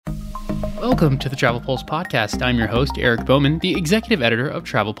Welcome to the Travel Pulse podcast. I'm your host, Eric Bowman, the executive editor of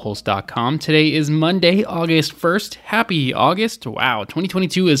TravelPulse.com. Today is Monday, August 1st. Happy August. Wow,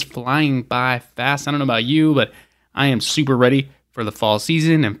 2022 is flying by fast. I don't know about you, but I am super ready for the fall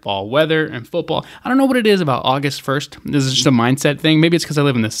season and fall weather and football. I don't know what it is about August 1st. This is just a mindset thing. Maybe it's because I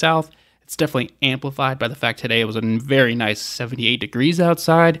live in the South. It's definitely amplified by the fact today it was a very nice 78 degrees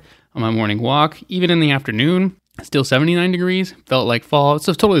outside on my morning walk. Even in the afternoon, still 79 degrees. Felt like fall. It's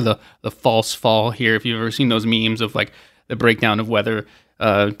totally the false fall here. If you've ever seen those memes of like the breakdown of weather,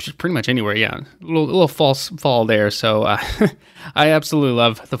 just pretty much anywhere. Yeah, a little false fall there. So I absolutely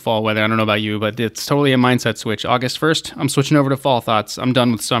love the fall weather. I don't know about you, but it's totally a mindset switch. August 1st, I'm switching over to fall thoughts. I'm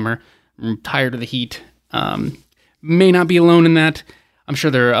done with summer. I'm tired of the heat. May not be alone in that. I'm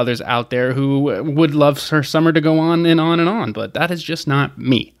sure there are others out there who would love for summer to go on and on and on, but that is just not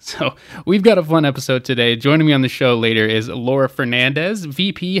me. So we've got a fun episode today. Joining me on the show later is Laura Fernandez,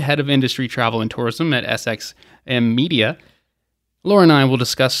 VP, Head of Industry Travel and Tourism at SXM Media. Laura and I will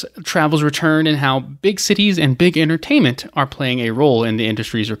discuss travel's return and how big cities and big entertainment are playing a role in the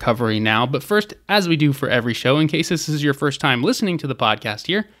industry's recovery now. But first, as we do for every show, in case this is your first time listening to the podcast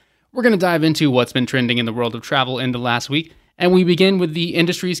here, we're going to dive into what's been trending in the world of travel in the last week. And we begin with the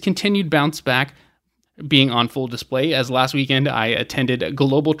industry's continued bounce back being on full display, as last weekend I attended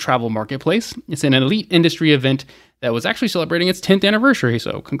Global Travel Marketplace. It's an elite industry event that was actually celebrating its 10th anniversary,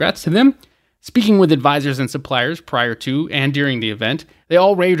 so congrats to them. Speaking with advisors and suppliers prior to and during the event, they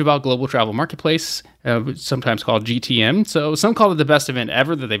all raved about Global Travel Marketplace, sometimes called GTM. So some call it the best event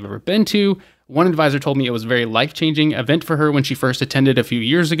ever that they've ever been to. One advisor told me it was a very life-changing event for her when she first attended a few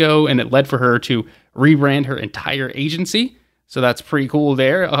years ago, and it led for her to rebrand her entire agency. So that's pretty cool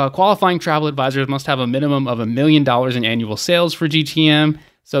there. Qualifying travel advisors must have a minimum of $1 million in annual sales for GTM.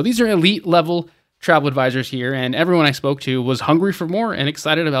 So these are elite level travel advisors here, and everyone I spoke to was hungry for more and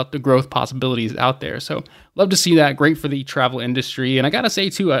excited about the growth possibilities out there. So love to see that. Great for the travel industry. And I got to say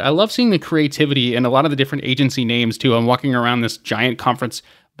too, I love seeing the creativity in a lot of the different agency names too. I'm walking around this giant conference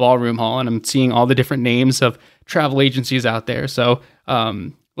ballroom hall and I'm seeing all the different names of travel agencies out there. So,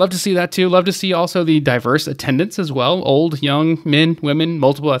 love to see that too. Love to see also the diverse attendance as well. Old, young, men, women,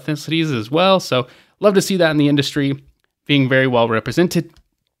 multiple ethnicities as well. So love to see that in the industry being very well represented.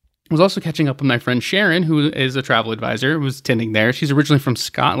 I was also catching up with my friend Sharon, who is a travel advisor, who was attending there. She's originally from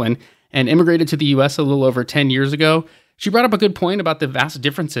Scotland and immigrated to the U.S. a little over 10 years ago. She brought up a good point about the vast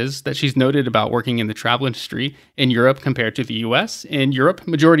differences that she's noted about working in the travel industry in Europe compared to the U.S. In Europe,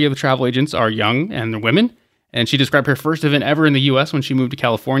 majority of the travel agents are young and they're women. And she described her first event ever in the U.S. when she moved to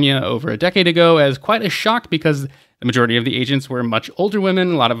California over a decade ago as quite a shock because the majority of the agents were much older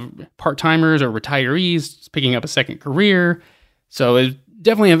women, a lot of part-timers or retirees picking up a second career. So it's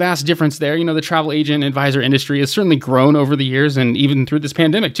definitely a vast difference there. You know, the travel agent advisor industry has certainly grown over the years, and even through this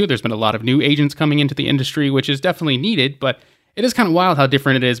pandemic too, there's been a lot of new agents coming into the industry, which is definitely needed, but it is kind of wild how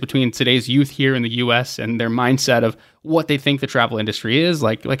different it is between today's youth here in the U.S. and their mindset of what they think the travel industry is.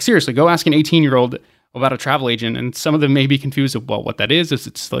 Like seriously, go ask an 18-year-old about a travel agent, and some of them may be confused of, well, what that is, if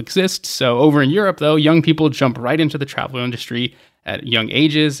it still exists. So over in Europe, though, young people jump right into the travel industry at young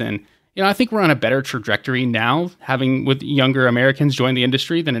ages, and I think we're on a better trajectory now, having with younger Americans join the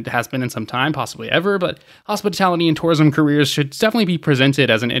industry than it has been in some time, possibly ever, but hospitality and tourism careers should definitely be presented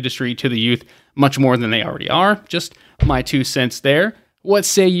as an industry to the youth much more than they already are. Just my 2 cents there. What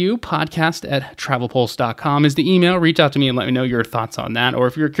say you? Podcast at TravelPulse.com is the email. Reach out to me and let me know your thoughts on that. Or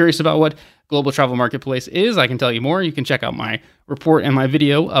if you're curious about what Global Travel Marketplace is, I can tell you more. You can check out my report and my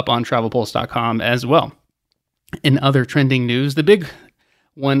video up on TravelPulse.com as well. In other trending news, the big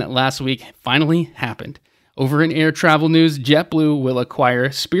one last week finally happened. Over in air travel news, JetBlue will acquire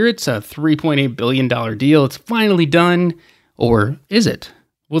Spirit's a $3.8 billion deal. It's finally done. Or is it?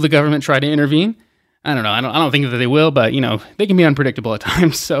 Will the government try to intervene? I don't know. I don't think that they will, but they can be unpredictable at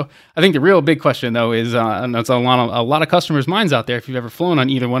times. So I think the real big question, though, is and that's a lot of customers' minds out there. If you've ever flown on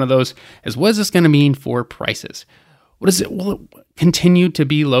either one of those, is what is this going to mean for prices? What is it? Will it continue to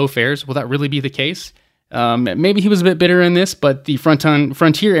be low fares? Will that really be the case? Maybe he was a bit bitter in this, but the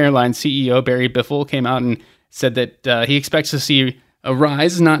Frontier Airlines CEO Barry Biffle came out and said that he expects to see a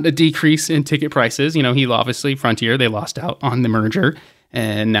rise, not a decrease in ticket prices. He obviously Frontier, they lost out on the merger.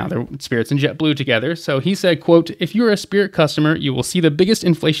 And now they're Spirit's and JetBlue together. So he said, quote, "If you're a Spirit customer, you will see the biggest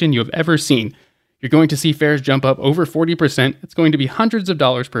inflation you have ever seen. You're going to see fares jump up over 40%. It's going to be hundreds of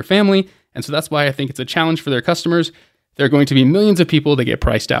dollars per family. And so that's why I think it's a challenge for their customers. There are going to be millions of people that get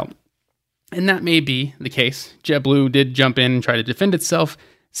priced out." And that may be the case. JetBlue did jump in and try to defend itself,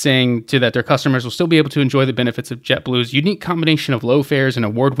 saying that their customers will still be able to enjoy the benefits of JetBlue's unique combination of low fares and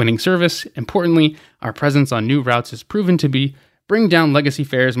award-winning service. Importantly, our presence on new routes has proven to be bring down legacy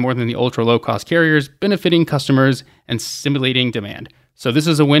fares more than the ultra low-cost carriers, benefiting customers and stimulating demand. So this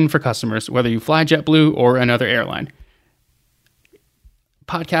is a win for customers, whether you fly JetBlue or another airline.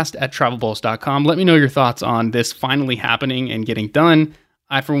 Podcast@travelpulse.com. Let me know your thoughts on this finally happening and getting done.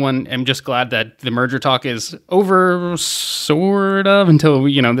 I, for one, am just glad that the merger talk is over, sort of, until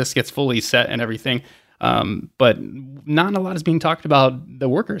this gets fully set and everything. But not a lot is being talked about the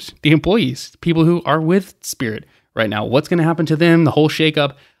workers, the employees, people who are with Spirit right now. What's going to happen to them? The whole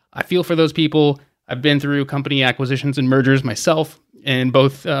shakeup. I feel for those people. I've been through company acquisitions and mergers myself in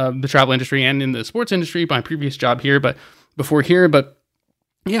both the travel industry and in the sports industry, my previous job here, but before here. But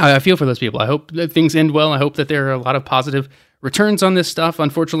yeah, I feel for those people. I hope that things end well. I hope that there are a lot of positive returns on this stuff.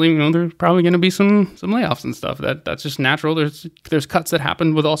 Unfortunately, there's probably going to be some layoffs and stuff. That's just natural. There's cuts that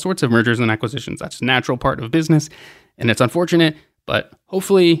happen with all sorts of mergers and acquisitions. That's a natural part of business, and it's unfortunate. But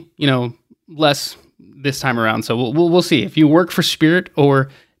hopefully, less this time around. So we'll see. If you work for Spirit or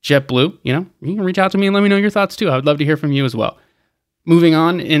JetBlue, you can reach out to me and let me know your thoughts too. I would love to hear from you as well. Moving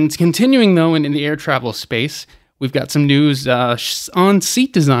on and continuing though in the air travel space, we've got some news on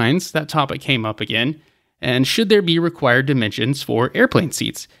seat designs. That topic came up again. And should there be required dimensions for airplane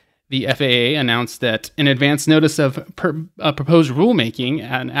seats? The FAA announced that an advance notice of proposed rulemaking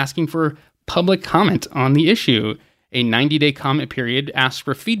and asking for public comment on the issue. A 90-day comment period asks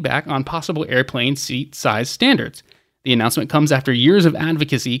for feedback on possible airplane seat size standards. The announcement comes after years of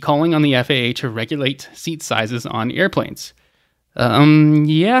advocacy calling on the FAA to regulate seat sizes on airplanes.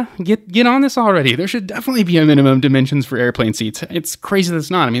 Get on this already. There should definitely be a minimum dimensions for airplane seats. It's crazy that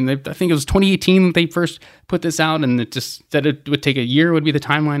it's not. I mean, I think it was 2018 that they first put this out, and it just said it would take a year would be the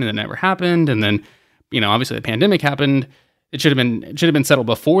timeline, and it never happened. And then, obviously the pandemic happened. It should have been settled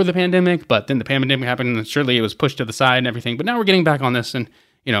before the pandemic, but then the pandemic happened, and surely it was pushed to the side and everything. But now we're getting back on this, and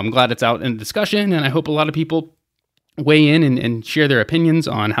I'm glad it's out in discussion, and I hope a lot of people weigh in and share their opinions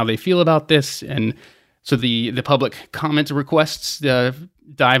on how they feel about this. And so the public comment requests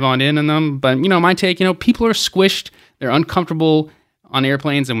dive on in them. But, my take, people are squished. They're uncomfortable on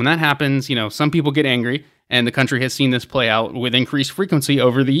airplanes. And when that happens, some people get angry. And the country has seen this play out with increased frequency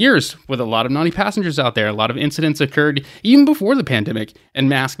over the years with a lot of naughty passengers out there. A lot of incidents occurred even before the pandemic and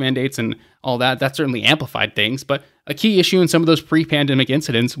mask mandates and all that. That certainly amplified things. But a key issue in some of those pre-pandemic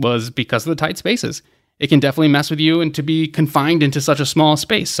incidents was because of the tight spaces. It can definitely mess with you and to be confined into such a small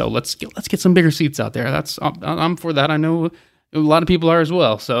space. So let's get some bigger seats out there. I'm for that. I know a lot of people are as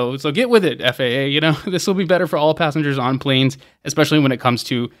well. So get with it, FAA. This will be better for all passengers on planes, especially when it comes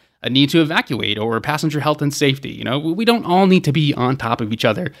to a need to evacuate or passenger health and safety. We don't all need to be on top of each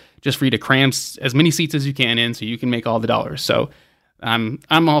other just for you to cram as many seats as you can in so you can make all the dollars. So I'm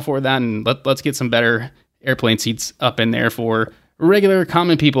all for that, and let's get some better airplane seats up in there for regular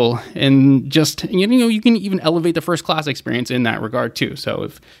common people, and just you can even elevate the first class experience in that regard too. So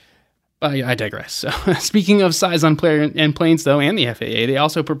I digress. So speaking of size on planes though, and the FAA, they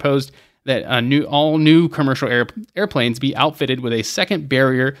also proposed that all new commercial airplanes be outfitted with a second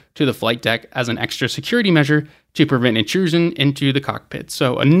barrier to the flight deck as an extra security measure to prevent intrusion into the cockpit.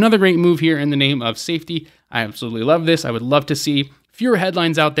 So another great move here in the name of safety. I absolutely love this. I would love to see fewer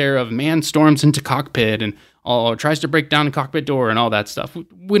headlines out there of man storms into cockpit and tries to break down the cockpit door and all that stuff.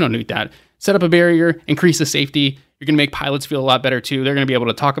 We don't need that. Set up a barrier, increase the safety. You're going to make pilots feel a lot better too. They're going to be able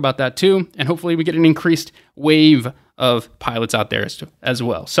to talk about that too. And hopefully we get an increased wave of pilots out there as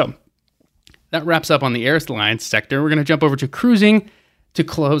well. So that wraps up on the airlines sector. We're going to jump over to cruising to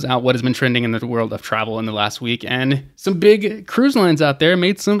close out what has been trending in the world of travel in the last week. And some big cruise lines out there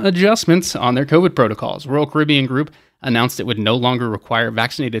made some adjustments on their COVID protocols. Royal Caribbean Group announced it would no longer require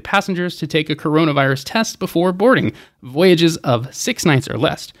vaccinated passengers to take a coronavirus test before boarding voyages of 6 nights or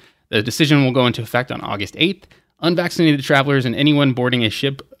less. The decision will go into effect on August 8th. Unvaccinated travelers and anyone boarding a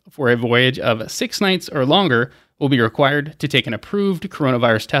ship for a voyage of 6 nights or longer will be required to take an approved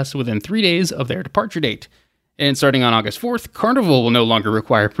coronavirus test within 3 days of their departure date. And starting on August 4th, Carnival will no longer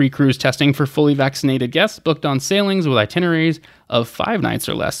require pre-cruise testing for fully vaccinated guests booked on sailings with itineraries of 5 nights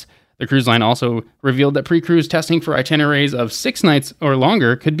or less. The cruise line also revealed that pre-cruise testing for itineraries of 6 nights or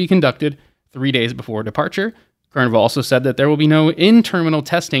longer could be conducted 3 days before departure. Carnival also said that there will be no in-terminal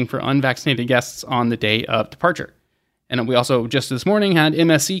testing for unvaccinated guests on the day of departure. And we also, just this morning, had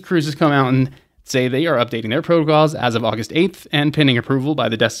MSC Cruises come out and say they are updating their protocols as of August 8th, and pending approval by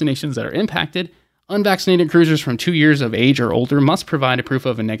the destinations that are impacted. Unvaccinated cruisers from 2 years of age or older must provide a proof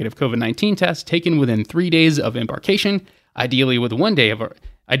of a negative COVID-19 test taken within 3 days of embarkation, ideally within 1 day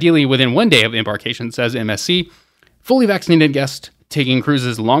of embarkation, says MSC. Fully vaccinated guests taking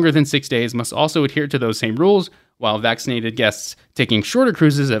cruises longer than 6 days must also adhere to those same rules, while vaccinated guests taking shorter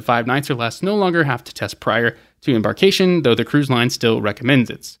cruises at 5 nights or less no longer have to test prior to embarkation, though the cruise line still recommends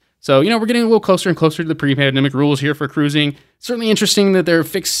it. So, we're getting a little closer and closer to the pre-pandemic rules here for cruising. Certainly interesting that they're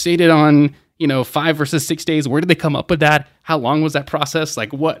fixated on, 5 versus 6 days. Where did they come up with that? How long was that process?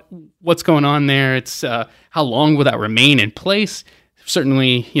 Like what's going on there? It's how long will that remain in place?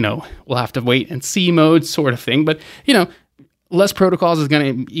 Certainly, we'll have to wait and see mode sort of thing. But, less protocols is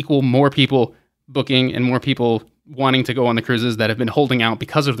going to equal more people booking and more people wanting to go on the cruises that have been holding out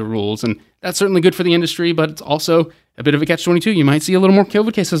because of the rules. And that's certainly good for the industry, but it's also a bit of a catch-22. You might see a little more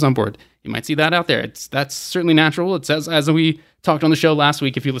COVID cases on board. You might see that out there. That's certainly natural. It's as we talked on the show last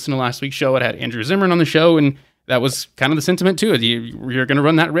week. If you listen to last week's show, it had Andrew Zimmern on the show, and that was kind of the sentiment too. You're going to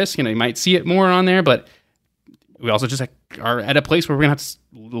run that risk. You might see it more on there, but we also just are at a place where we're going to have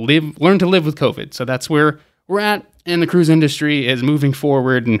to learn to live with COVID. So that's where we're at, and the cruise industry is moving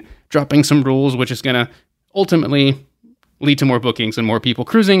forward and dropping some rules, which is going to ultimately lead to more bookings and more people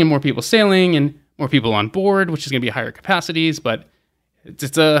cruising and more people sailing and more people on board, which is going to be higher capacities. But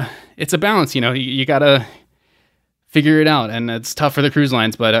it's a balance. You got to figure it out, and it's tough for the cruise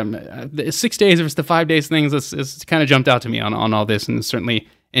lines. But 6 days versus the 5 days things is kind of jumped out to me on all this, and it's certainly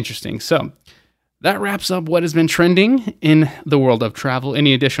interesting. So that wraps up what has been trending in the world of travel.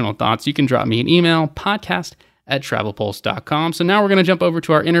 Any additional thoughts, you can drop me an email, podcast@travelpulse.com. So now we're going to jump over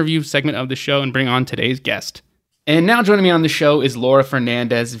to our interview segment of the show and bring on today's guest. And now joining me on the show is Laura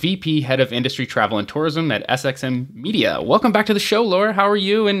Fernandez, VP, Head of Industry Travel and Tourism at SXM Media. Welcome back to the show, Laura. How are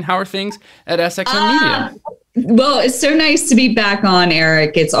you, and how are things at SXM Media? Well, it's so nice to be back on,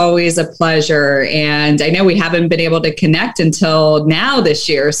 Eric. It's always a pleasure. And I know we haven't been able to connect until now this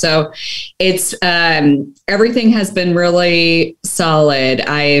year. So it's everything has been really solid.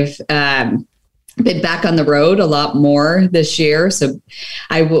 I've been back on the road a lot more this year. So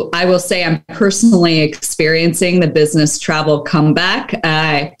I will say I'm personally experiencing the business travel comeback.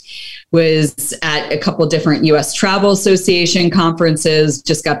 I was at a couple of different U.S. Travel Association conferences,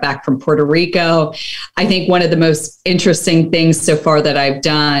 just got back from Puerto Rico. I think one of the most interesting things so far that I've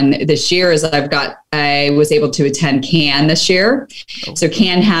done this year is I was able to attend Cannes this year. Oh. So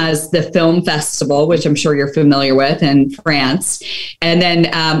Cannes has the film festival, which I'm sure you're familiar with, in France. And then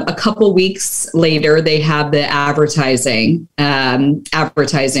a couple weeks later, they have the advertising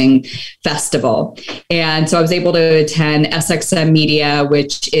festival. And so I was able to attend SXM Media,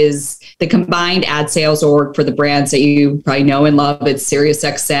 which is the combined ad sales org for the brands that you probably know and love. It's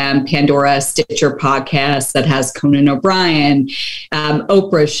SiriusXM, Pandora, Stitcher podcast that has Conan O'Brien,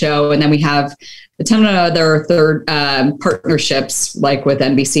 Oprah's show. And then we have a ton of other third partnerships like with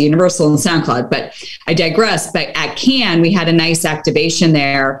NBC Universal and SoundCloud. But I digress. But at Cannes, we had a nice activation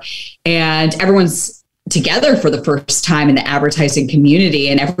there, and everyone's together for the first time in the advertising community,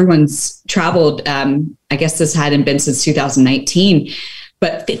 and everyone's traveled. I guess this hadn't been since 2019.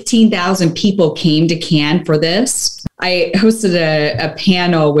 But 15,000 people came to Cannes for this. I hosted a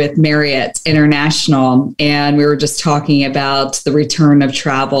panel with Marriott International, and we were just talking about the return of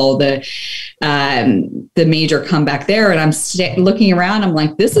travel, the major comeback there. And I'm looking around, I'm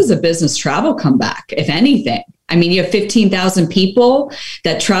like, this is a business travel comeback, if anything. I mean, you have 15,000 people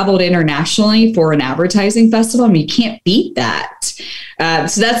that traveled internationally for an advertising festival. I mean, you can't beat that.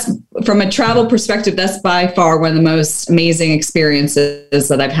 So that's, from a travel perspective, that's by far one of the most amazing experiences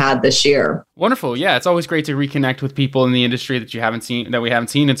that I've had this year. Wonderful. Yeah, it's always great to reconnect with people in the industry that we haven't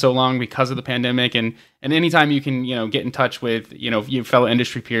seen in so long because of the pandemic. And anytime you can, get in touch with, your fellow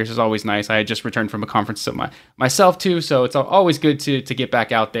industry peers is always nice. I had just returned from a conference myself too. So it's always good to get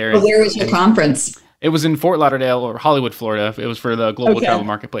back out there. Well, where was your conference? It was in Fort Lauderdale or Hollywood, Florida. It was for the Global Travel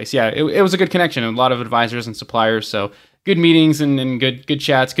Marketplace. Yeah, it was a good connection. A lot of advisors and suppliers. So good meetings and good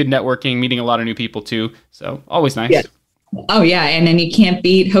chats, good networking, meeting a lot of new people too. So always nice. Yeah. Oh, yeah. And then you can't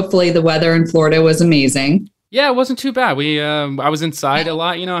beat, hopefully the weather in Florida was amazing. Yeah, it wasn't too bad. I was inside a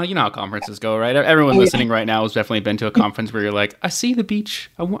lot. You know how conferences go, right? Everyone listening right now has definitely been to a conference where you're like, I see the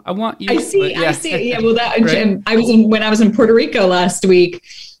beach. I want you. I see. Yeah. Well, right? When I was in Puerto Rico last week,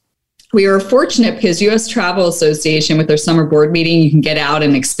 we were fortunate because U.S. Travel Association, with their summer board meeting, you can get out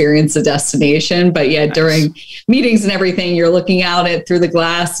and experience the destination. But yeah, nice. During meetings and everything, you're looking out through the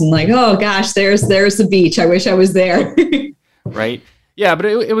glass and like, oh gosh, there's the beach. I wish I was there. Right. Yeah, but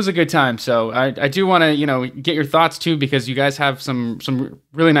it was a good time. So I do want to, get your thoughts too, because you guys have some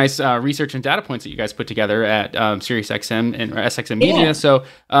really nice research and data points that you guys put together at SiriusXM and SXM Media. Yeah. So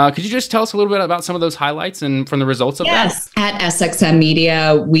could you just tell us a little bit about some of those highlights and from the results of that? Yes. At SXM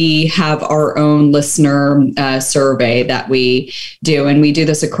Media, we have our own listener survey that we do, and we do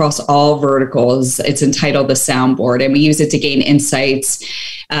this across all verticals. It's entitled The Soundboard, and we use it to gain insights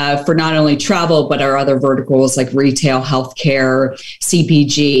for not only travel, but our other verticals like retail, healthcare,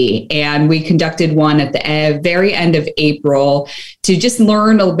 CPG. And we conducted one at the very end of April to just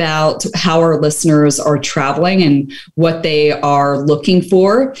learn about how our listeners are traveling and what they are looking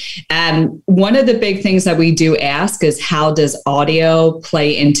for. And one of the big things that we do ask is, how does audio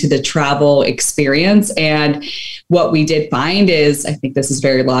play into the travel experience? And what we did find is, I think this is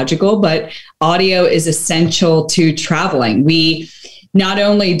very logical, but audio is essential to traveling. Not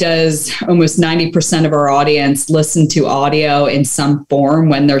only does almost 90% of our audience listen to audio in some form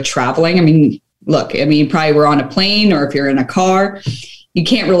when they're traveling. I mean, probably we're on a plane, or if you're in a car, you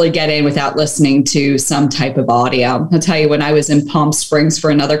can't really get in without listening to some type of audio. I'll tell you, when I was in Palm Springs for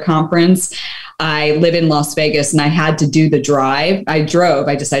another conference, I live in Las Vegas and I had to do the drive. I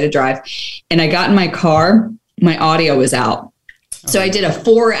decided to drive, and I got in my car, my audio was out. So I did a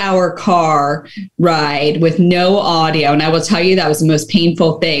 4-hour car ride with no audio. And I will tell you, that was the most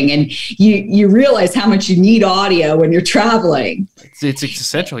painful thing. And you realize how much you need audio when you're traveling. It's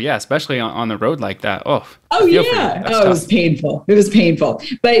essential. Yeah. Especially on the road like that. Yeah. It was painful. It was painful.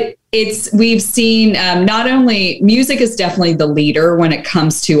 But we've seen not only music is definitely the leader when it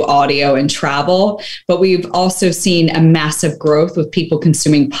comes to audio and travel, but we've also seen a massive growth with people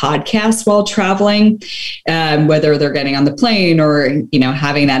consuming podcasts while traveling, whether they're getting on the plane or,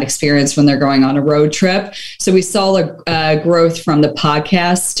 having that experience when they're going on a road trip. So we saw a growth from the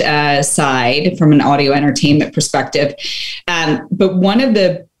podcast side from an audio entertainment perspective. But one of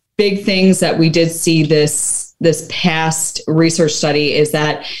the big things that we did see this past research study is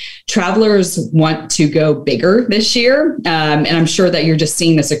that travelers want to go bigger this year. And I'm sure that you're just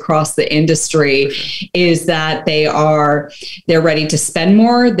seeing this across the industry, is that they're ready to spend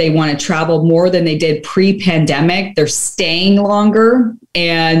more. They want to travel more than they did pre-pandemic. They're staying longer,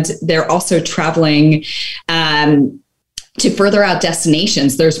 and they're also traveling to further out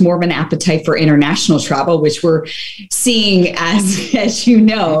destinations. There's more of an appetite for international travel, which we're seeing as you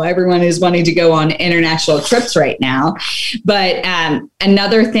know, everyone is wanting to go on international trips right now. But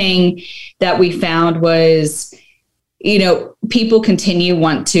another thing that we found was, people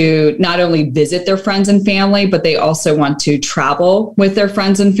want to not only visit their friends and family, but they also want to travel with their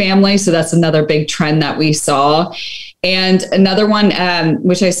friends and family. So that's another big trend that we saw. And another one,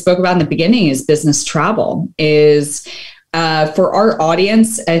 which I spoke about in the beginning, is business travel. For our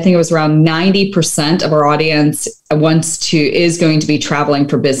audience, I think it was around 90% of our audience is going to be traveling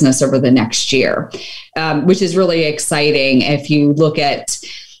for business over the next year, which is really exciting. If you look at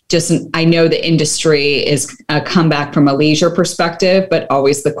I know the industry is a comeback from a leisure perspective, but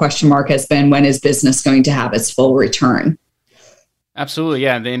always the question mark has been, when is business going to have its full return? Absolutely.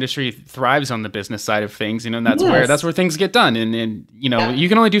 Yeah. The industry thrives on the business side of things, and that's where things get done. And you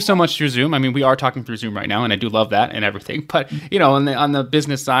can only do so much through Zoom. I mean, we are talking through Zoom right now, and I do love that and everything. But, on the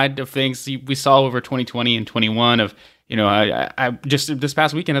business side of things, we saw over 2020 and 21 of, I just this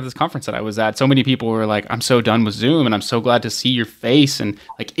past weekend at this conference that I was at, so many people were like, I'm so done with Zoom, and I'm so glad to see your face and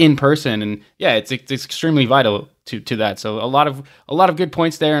like in person. And yeah, it's extremely vital to that. So a lot of good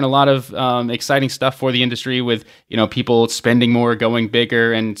points there, and a lot of exciting stuff for the industry with, people spending more, going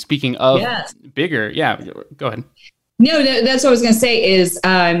bigger. And speaking of bigger, yeah, go ahead. No, that's what I was going to say is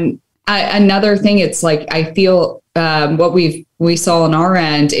another thing. It's like, I feel what we saw on our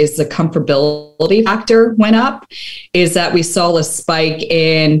end is the comfortability factor went up, is that we saw a spike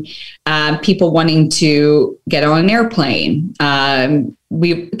in people wanting to get on an airplane.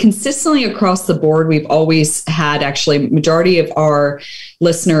 We've consistently across the board, we've always had, actually, majority of our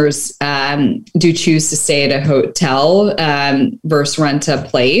listeners do choose to stay at a hotel versus rent a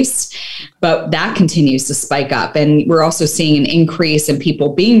place, but that continues to spike up. And we're also seeing an increase in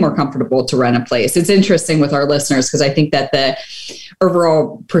people being more comfortable to rent a place. It's interesting with our listeners, because I think that the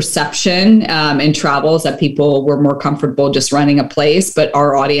overall perception in travel is that people were more comfortable just renting a place, but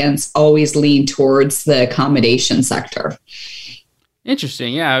our audience always leaned towards the accommodation sector.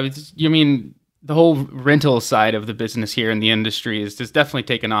 Interesting. Yeah. The whole rental side of the business here in the industry is definitely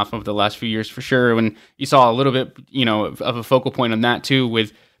taken off over the last few years, for sure. When you saw a little bit, of a focal point on that too,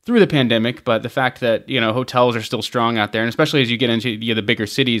 through the pandemic, but the fact that, hotels are still strong out there, and especially as you get into the bigger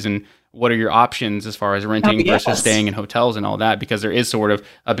cities, and what are your options as far as renting versus staying in hotels and all that, because there is sort of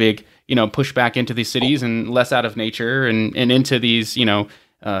a big, push back into these cities and less out of nature and into these,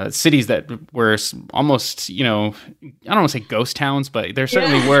 cities that were almost, I don't want to say ghost towns, but there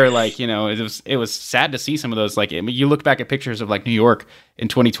certainly were, like, it was sad to see some of those. Like, you look back at pictures of like New York in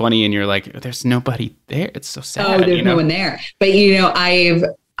 2020 and you're like, there's nobody there. It's so sad. Oh, there's no one there. But,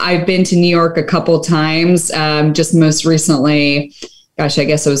 I've been to New York a couple times, just most recently, gosh, I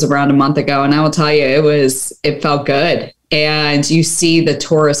guess it was around a month ago. And I will tell you, it felt good. and you see the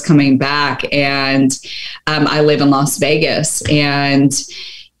tourists coming back. And I live in Las Vegas, and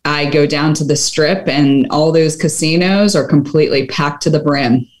I go down to the Strip, and all those casinos are completely packed to the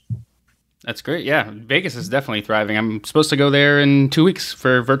brim. That's great. Yeah, Vegas is definitely thriving. I'm supposed to go there in 2 weeks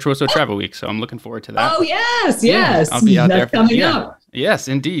for Virtuoso Travel Week, so I'm looking forward to that. Oh, yes. I'll be out there. Coming up. Yes,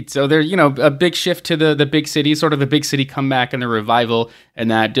 indeed. So there's, a big shift to the big cities, sort of the big city comeback and the revival.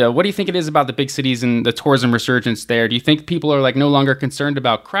 And that, what do you think it is about the big cities and the tourism resurgence there? Do you think people are like no longer concerned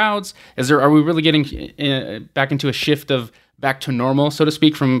about crowds? Are we really getting back into a shift of back to normal, so to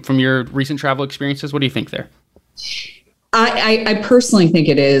speak, from your recent travel experiences? What do you think there? I personally think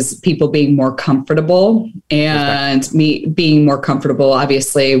it is people being more comfortable and me being more comfortable.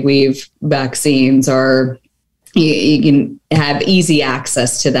 Obviously, vaccines are, you can have easy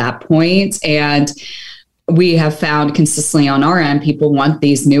access to that point. And we have found consistently on our end, people want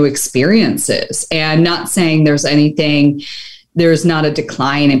these new experiences, and not saying there's not a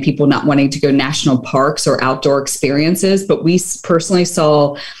decline in people not wanting to go national parks or outdoor experiences, but we personally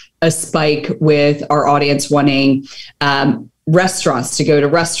saw a spike with our audience wanting restaurants, to go to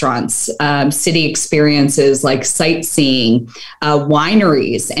restaurants, city experiences like sightseeing,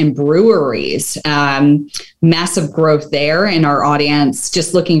 wineries and breweries, massive growth there in our audience.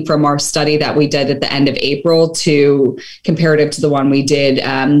 Just looking from our study that we did at the end of April to comparative to the one we did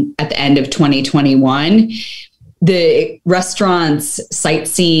at the end of 2021. The restaurants,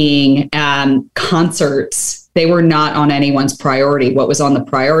 sightseeing, concerts, they were not on anyone's priority. What was on the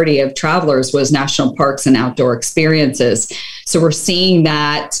priority of travelers was national parks and outdoor experiences. So we're seeing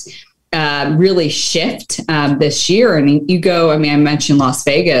that really shift this year. I mean, I mentioned Las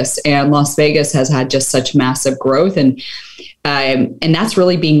Vegas, and Las Vegas has had just such massive growth, and that's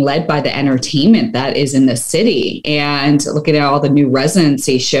really being led by the entertainment that is in the city. And looking at all the new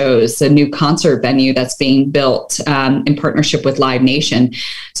residency shows, the new concert venue that's being built in partnership with Live Nation.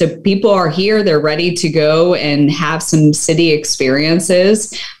 So people are here, they're ready to go and have some city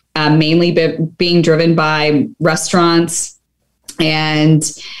experiences, mainly being driven by restaurants and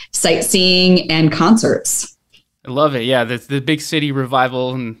sightseeing and concerts. I love it. Yeah, the big city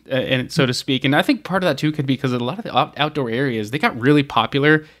revival, and so to speak. And I think part of that too could be because a lot of the outdoor areas, they got really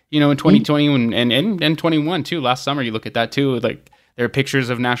popular, in 2020 and 21 too. Last summer, you look at that too. Like there are pictures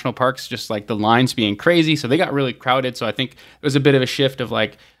of national parks, just like the lines being crazy. So they got really crowded. So I think it was a bit of a shift of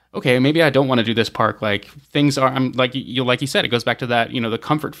like, okay, maybe I don't want to do this park. Like things are, like you said, it goes back to that, the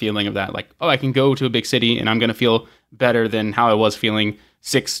comfort feeling of that. Like, oh, I can go to a big city and I'm going to feel better than how I was feeling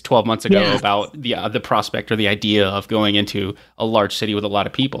 6-12 months ago about the prospect or the idea of going into a large city with a lot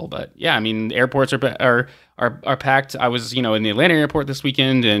of people. But yeah, I mean, airports are packed. I was, in the Atlanta airport this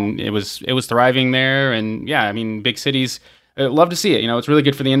weekend, and it was thriving there. And yeah, I mean, big cities, love to see it. It's really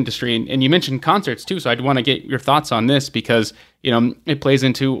good for the industry. And you mentioned concerts too, so I'd want to get your thoughts on this because it plays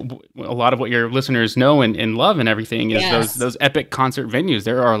into a lot of what your listeners know and love and everything is those epic concert venues.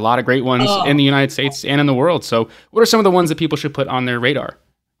 There are a lot of great ones in the United States and in the world. So what are some of the ones that people should put on their radar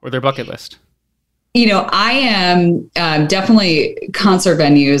or their bucket list? I am definitely concert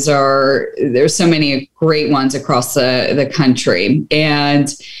venues there's so many great ones across the country.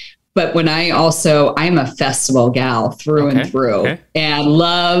 But when I'm a festival gal through and through and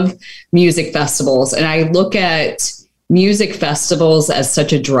love music festivals. And I look at music festivals as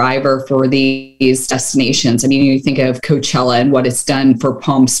such a driver for these destinations. I mean, you think of Coachella and what it's done for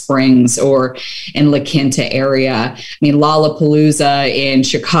Palm Springs or in La Quinta area. I mean, Lollapalooza in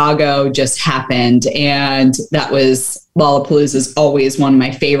Chicago just happened, and Lollapalooza is always one of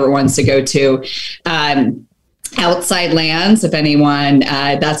my favorite ones to go to. Outside Lands, if anyone,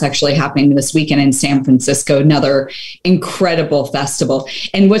 that's actually happening this weekend in San Francisco, another incredible festival.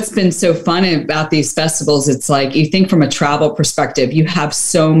 And what's been so fun about these festivals, it's like you think from a travel perspective, you have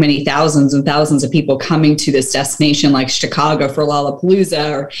so many thousands and thousands of people coming to this destination like Chicago for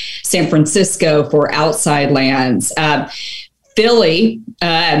Lollapalooza or San Francisco for Outside Lands. Philly,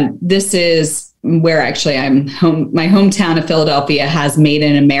 this is where actually I'm home. My hometown of Philadelphia has Made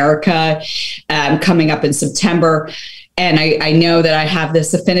in America coming up in September. And I know that I have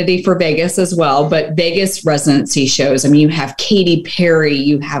this affinity for Vegas as well, but Vegas residency shows. I mean, you have Katy Perry,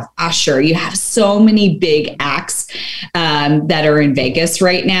 you have Usher, you have so many big acts that are in Vegas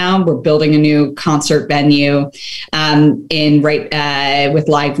right now. We're building a new concert venue with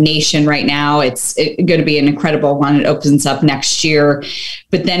Live Nation right now. It's going to be an incredible one. It opens up next year.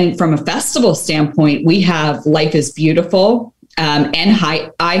 But then from a festival standpoint, we have Life is Beautiful and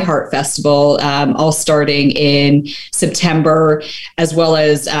iHeart Festival, all starting in September, as well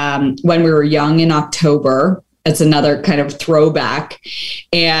as When We Were Young in October. It's another kind of throwback.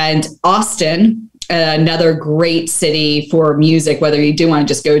 And Austin, another great city for music, whether you do want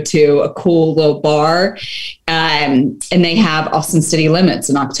to just go to a cool little bar. And they have Austin City Limits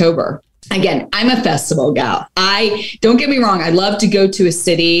in October. Again, I'm a festival gal. Don't get me wrong. I love to go to a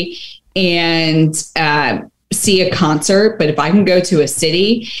city and see a concert, but if I can go to a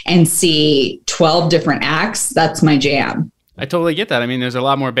city and see 12 different acts, that's my jam. I totally get that. I mean, there's a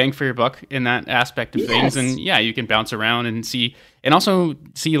lot more bang for your buck in that aspect of things. And yeah, you can bounce around and see, and also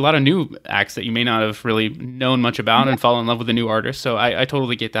see a lot of new acts that you may not have really known much about and fall in love with a new artist. So I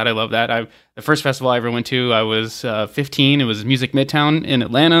totally get that. I love that. The first festival I ever went to, I was 15. It was Music Midtown in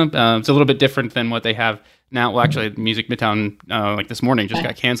Atlanta. It's a little bit different than what they have now. Well, actually, Music Midtown, like this morning, just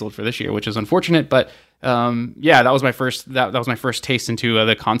got canceled for this year, which is unfortunate. But yeah, that was my first. That was my first taste into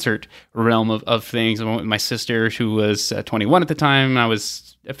the concert realm of things. I went with my sister, who was 21 at the time. I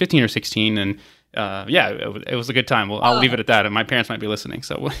was 15 or 16, and yeah, it was a good time. Well, I'll leave it at that. And my parents might be listening,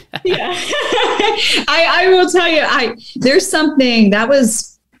 so yeah. I will tell you, there's something that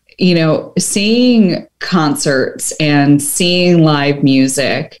was, seeing concerts and seeing live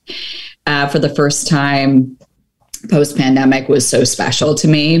music for the first time post-pandemic was so special to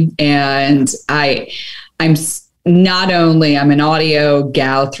me. And I'm not only, I'm an audio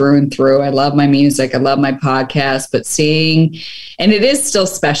gal through and through. I love my music. I love my podcast, but and it is still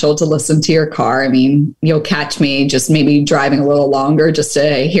special to listen to your car. I mean, you'll catch me just maybe driving a little longer just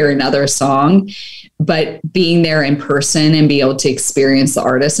to hear another song, but being there in person and be able to experience the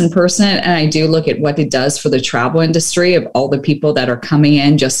artist in person. And I do look at what it does for the travel industry of all the people that are coming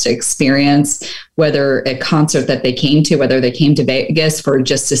in just to experience, whether a concert that they came to, whether they came to Vegas for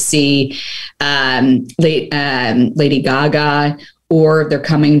just to see Lady Gaga, or they're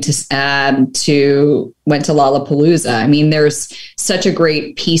coming went to Lollapalooza. I mean, there's such a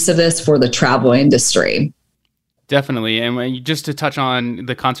great piece of this for the travel industry. Definitely. And just to touch on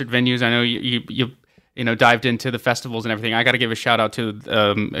the concert venues, I know you dived into the festivals and everything. I got to give a shout out to 2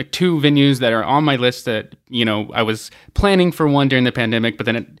 venues that are on my list that, I was planning for one during the pandemic, but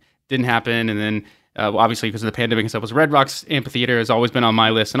then it didn't happen. And then obviously because of the pandemic and stuff, was Red Rocks Amphitheater has always been on my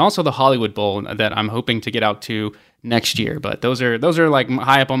list, and also the Hollywood Bowl that I'm hoping to get out to next year. But those are like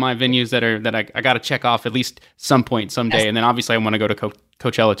high up on my venues that I got to check off at least some point someday. Yes. And then obviously I want to go to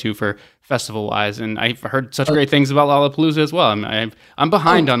Coachella too for festival wise, and I've heard such great things about Lollapalooza as well. I'm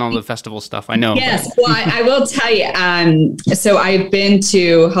behind on all the festival stuff, I know. Yes, well, I will tell you. So I've been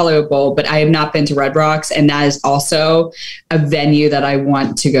to Hollywood Bowl, but I have not been to Red Rocks, and that is also a venue that I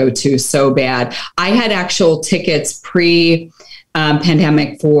want to go to so bad. I had actual tickets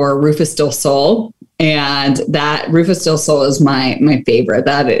pre-pandemic for Rufus Del Sol, and that Rufus Del Sol is my favorite.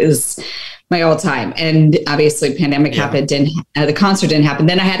 That is my all time. And obviously pandemic happened, the concert didn't happen.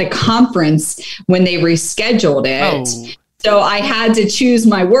 Then I had a conference when they rescheduled it. Oh. So I had to choose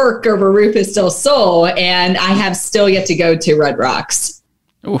my work over Rufus Del Sol, and I have still yet to go to Red Rocks.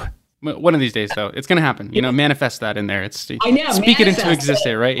 Oh, one of these days though, it's going to happen, manifest that in there. I know. Speak it into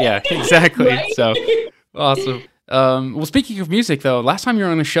existence, right? Yeah, exactly. Right? So awesome. Well, speaking of music though, last time you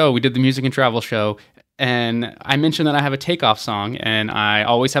were on the show, we did the music and travel show. And I mentioned that I have a takeoff song, and I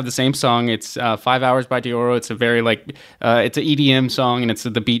always have the same song. It's 5 Hours by Dioro. It's a very it's an EDM song, and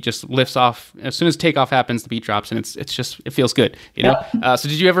the beat just lifts off as soon as takeoff happens. The beat drops, and it feels good, So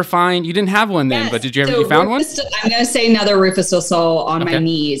did you ever find you didn't have one then? Yes. But did you ever you found one? I'm going to say another Rufus Del Sol, On My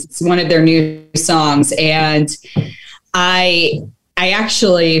Knees. It's one of their new songs, and I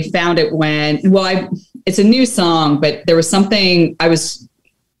actually found it it's a new song, but there was something I was.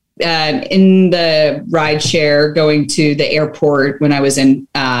 In the rideshare going to the airport when I was in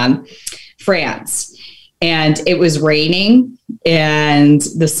France, and it was raining, and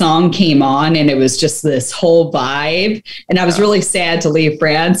the song came on, and it was just this whole vibe, and I was really sad to leave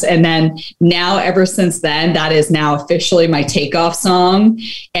France. And then now, ever since then, that is now officially my takeoff song.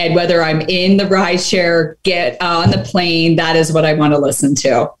 And whether I'm in the rideshare, get on the plane, that is what I want to listen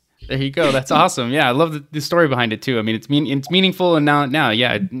to. There you go. That's awesome. Yeah, I love the story behind it too. I mean, it's meaningful, and now,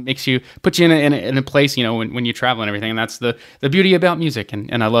 yeah, it makes puts you in a place, when you travel and everything. And that's the beauty about music,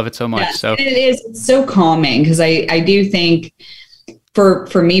 and I love it so much. Yes, so it is. It's so calming, because I do think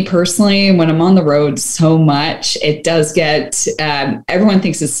for me personally, when I'm on the road so much, it does get. Everyone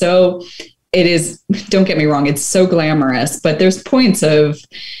thinks it is. Don't get me wrong. It's so glamorous, but there's points of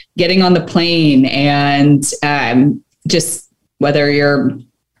getting on the plane and just whether you're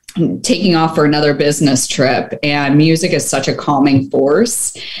taking off for another business trip, and music is such a calming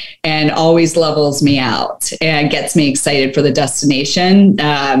force and always levels me out and gets me excited for the destination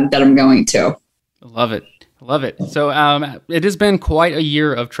that I'm going to. Love it. So it has been quite a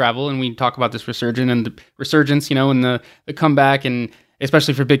year of travel, and we talk about this resurgence and the comeback and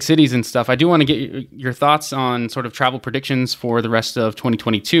especially for big cities and stuff. I do want to get your thoughts on sort of travel predictions for the rest of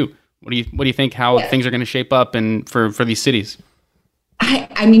 2022. What do you think how things are going to shape up and for these cities?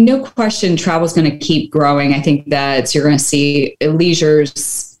 I mean, no question, travel is going to keep growing. I think that you're going to see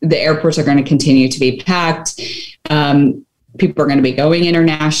leisures, the airports are going to continue to be packed. People are going to be going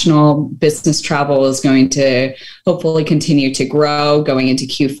international. Business travel is going to hopefully continue to grow going into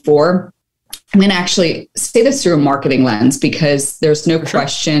Q4. I'm going to actually say this through a marketing lens because there's no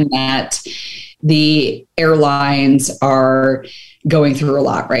question that the airlines are going through a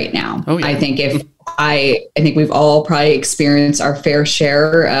lot right now. Oh, yeah. I think we've all probably experienced our fair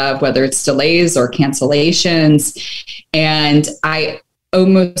share of whether it's delays or cancellations. And I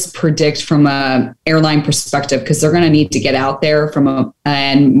almost predict from a airline perspective, because they're going to need to get out there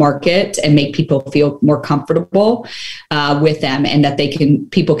and market and make people feel more comfortable with them, and that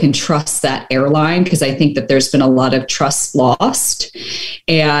people can trust that airline, because I think that there's been a lot of trust lost.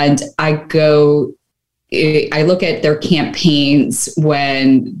 And I look at their campaigns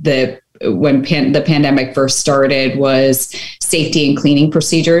when the pandemic first started was safety and cleaning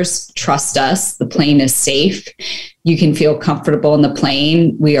procedures. Trust us, the plane is safe. You can feel comfortable in the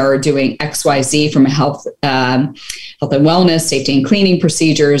plane. We are doing XYZ from a health and wellness, safety and cleaning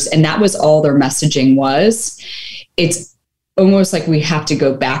procedures. And that was all their messaging was. It's almost like we have to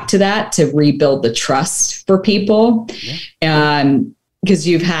go back to that to rebuild the trust for people. Yeah. Because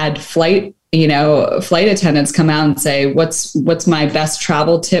you've had flight attendants come out and say, what's my best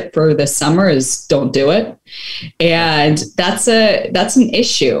travel tip for this summer is don't do it. And that's an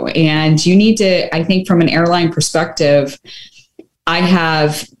issue. And you need to, I think from an airline perspective,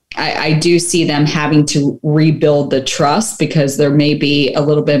 I do see them having to rebuild the trust, because there may be a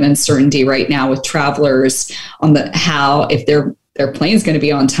little bit of uncertainty right now with travelers on if their plane's going to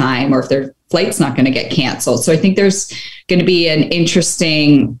be on time or if their flight's not going to get canceled. So I think there's going to be an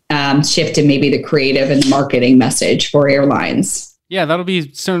interesting shift in maybe the creative and marketing message for airlines. Yeah, that'll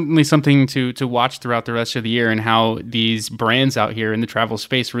be certainly something to watch throughout the rest of the year, and how these brands out here in the travel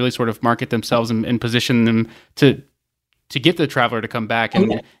space really sort of market themselves and position them to get the traveler to come back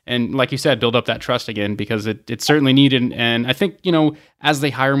and like you said, build up that trust again, because it's certainly needed. And I think, as they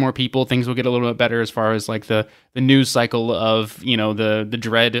hire more people, things will get a little bit better as far as like the news cycle of, the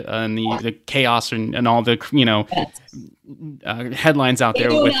dread and the chaos and all the, headlines out there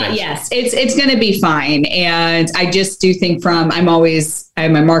with this. Yes, it's going to be fine. And I just do think I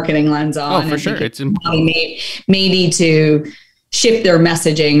have my marketing lens on. Oh, for sure. It's may need to shift their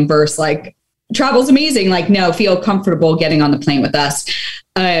messaging versus like, travel's amazing. Like, no, feel comfortable getting on the plane with us.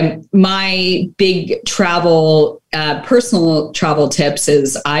 My big personal travel tips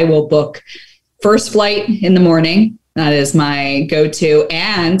is I will book first flight in the morning. That is my go-to.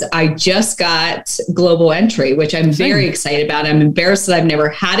 And I just got global entry, which I'm very excited about. I'm embarrassed that I've never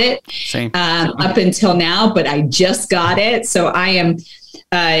had it up until now, but I just got it. So I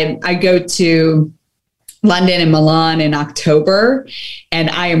go to London and Milan in October,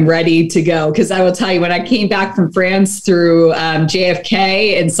 and I am ready to go. Because I will tell you, when I came back from France through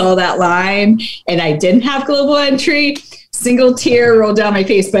JFK and saw that line, and I didn't have global entry, single tear rolled down my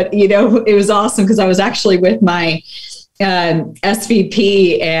face. But it was awesome, because I was actually with my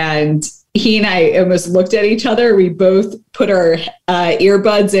SVP, and he and I almost looked at each other. We both put our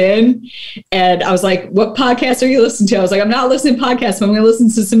earbuds in, and I was like, what podcast are you listening to? I was like, I'm not listening to podcasts. I'm going to listen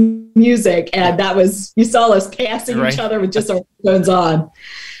to some music. And you saw us passing each other with just our phones on.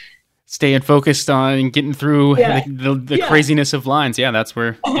 Staying focused on getting through the craziness of lines. Yeah, that's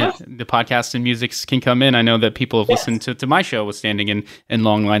where the podcast and music can come in. I know that people have listened to my show with standing in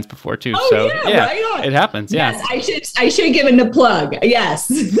long lines before too. Right, it happens. Yes, I should have given the plug. Yes,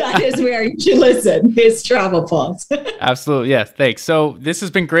 that is where you should listen. It's Travel Pulse. Absolutely. Yes. Thanks. So this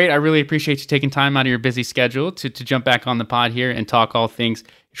has been great. I really appreciate you taking time out of your busy schedule to jump back on the pod here and talk all things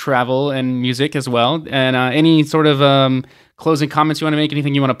travel and music as well. And any sort of closing comments you want to make,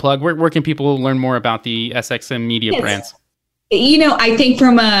 anything you want to plug? Where can people learn more about the SXM Media brands? I think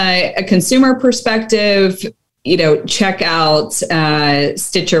from a consumer perspective, check out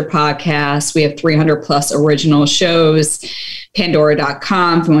Stitcher Podcast. We have 300 plus original shows.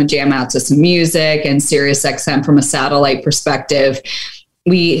 Pandora.com if you want to jam out to some music, and SiriusXM from a satellite perspective.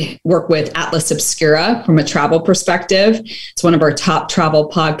 We work with Atlas Obscura from a travel perspective. It's one of our top travel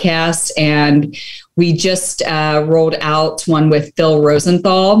podcasts. And we just rolled out one with Phil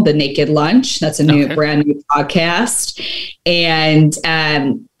Rosenthal, The Naked Lunch. That's a brand new podcast. And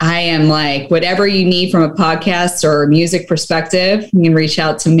I am like, whatever you need from a podcast or music perspective, you can reach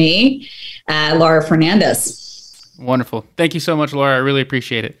out to me, Laura Fernandez. Wonderful. Thank you so much, Laura. I really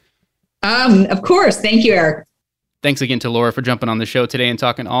appreciate it. Of course. Thank you, Eric. Thanks again to Laura for jumping on the show today and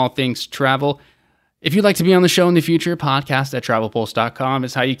talking all things travel. If you'd like to be on the show in the future, podcast@travelpulse.com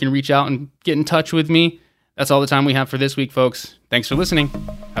is how you can reach out and get in touch with me. That's all the time we have for this week, folks. Thanks for listening.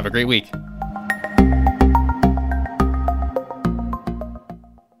 Have a great week.